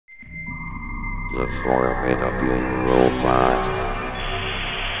The formidable robot.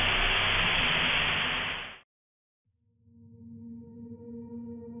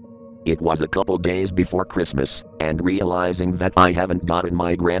 It was a couple days before Christmas, and realizing that I haven't gotten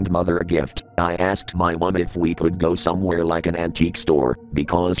my grandmother a gift, I asked my mom if we could go somewhere like an antique store,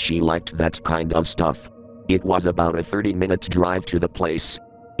 because she liked that kind of stuff. It was about a 30-minute drive to the place.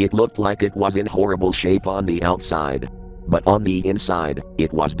 It looked like it was in horrible shape on the outside. But on the inside,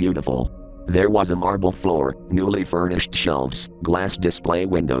 it was beautiful. There was a marble floor, newly furnished shelves, glass display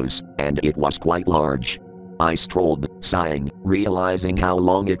windows, and it was quite large. I strolled, sighing, realizing how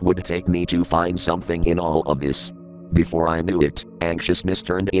long it would take me to find something in all of this. Before I knew it, anxiousness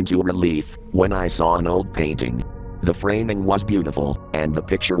turned into relief when I saw an old painting. The framing was beautiful, and the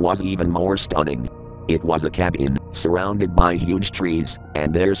picture was even more stunning. It was a cabin, surrounded by huge trees,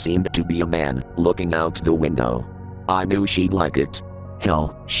 and there seemed to be a man, looking out the window. I knew she'd like it.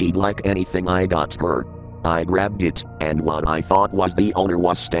 Hell, she'd like anything I got her. I grabbed it, and what I thought was the owner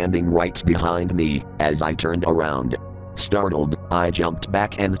was standing right behind me, as I turned around. Startled, I jumped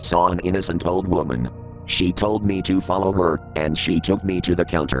back and saw an innocent old woman. She told me to follow her, and she took me to the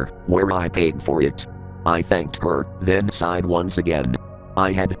counter, where I paid for it. I thanked her, then sighed once again.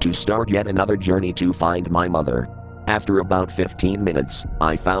 I had to start yet another journey to find my mother. After about 15 minutes,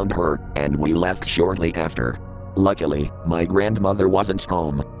 I found her, and we left shortly after. Luckily, my grandmother wasn't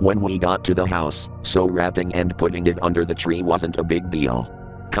home when we got to the house, so wrapping and putting it under the tree wasn't a big deal.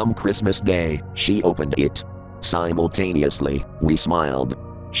 Come Christmas Day, she opened it. Simultaneously, we smiled.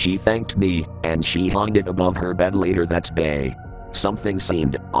 She thanked me, and she hung it above her bed later that day. Something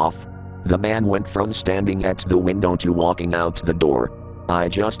seemed off. The man went from standing at the window to walking out the door. I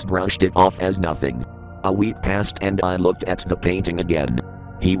just brushed it off as nothing. A week passed and I looked at the painting again.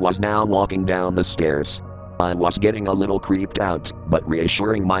 He was now walking down the stairs. I was getting a little creeped out, but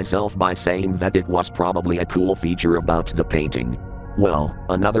reassuring myself by saying that it was probably a cool feature about the painting. Well,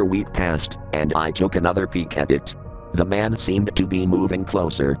 another week passed, and I took another peek at it. The man seemed to be moving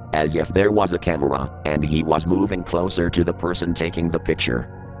closer, as if there was a camera, and he was moving closer to the person taking the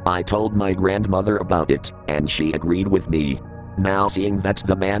picture. I told my grandmother about it, and she agreed with me. Now seeing that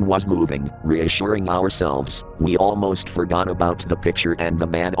the man was moving, reassuring ourselves, we almost forgot about the picture and the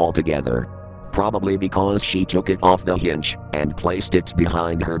man altogether. Probably because she took it off the hinge and placed it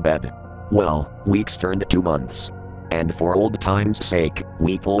behind her bed. Well, weeks turned to months. And for old time's sake,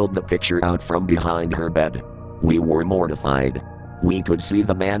 we pulled the picture out from behind her bed. We were mortified. We could see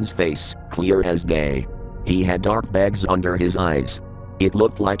the man's face, clear as day. He had dark bags under his eyes. It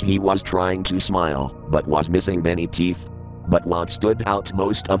looked like he was trying to smile, but was missing many teeth. But what stood out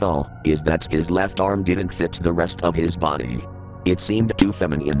most of all is that his left arm didn't fit the rest of his body. It seemed too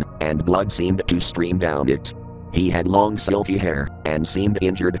feminine, and blood seemed to stream down it. He had long silky hair, and seemed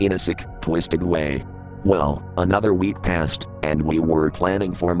injured in a sick, twisted way. Well, another week passed, and we were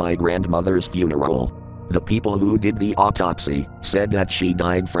planning for my grandmother's funeral. The people who did the autopsy said that she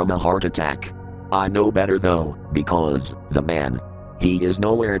died from a heart attack. I know better though, because the man, he is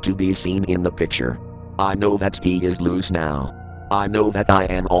nowhere to be seen in the picture. I know that he is loose now. I know that I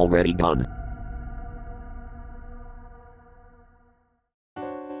am already gone.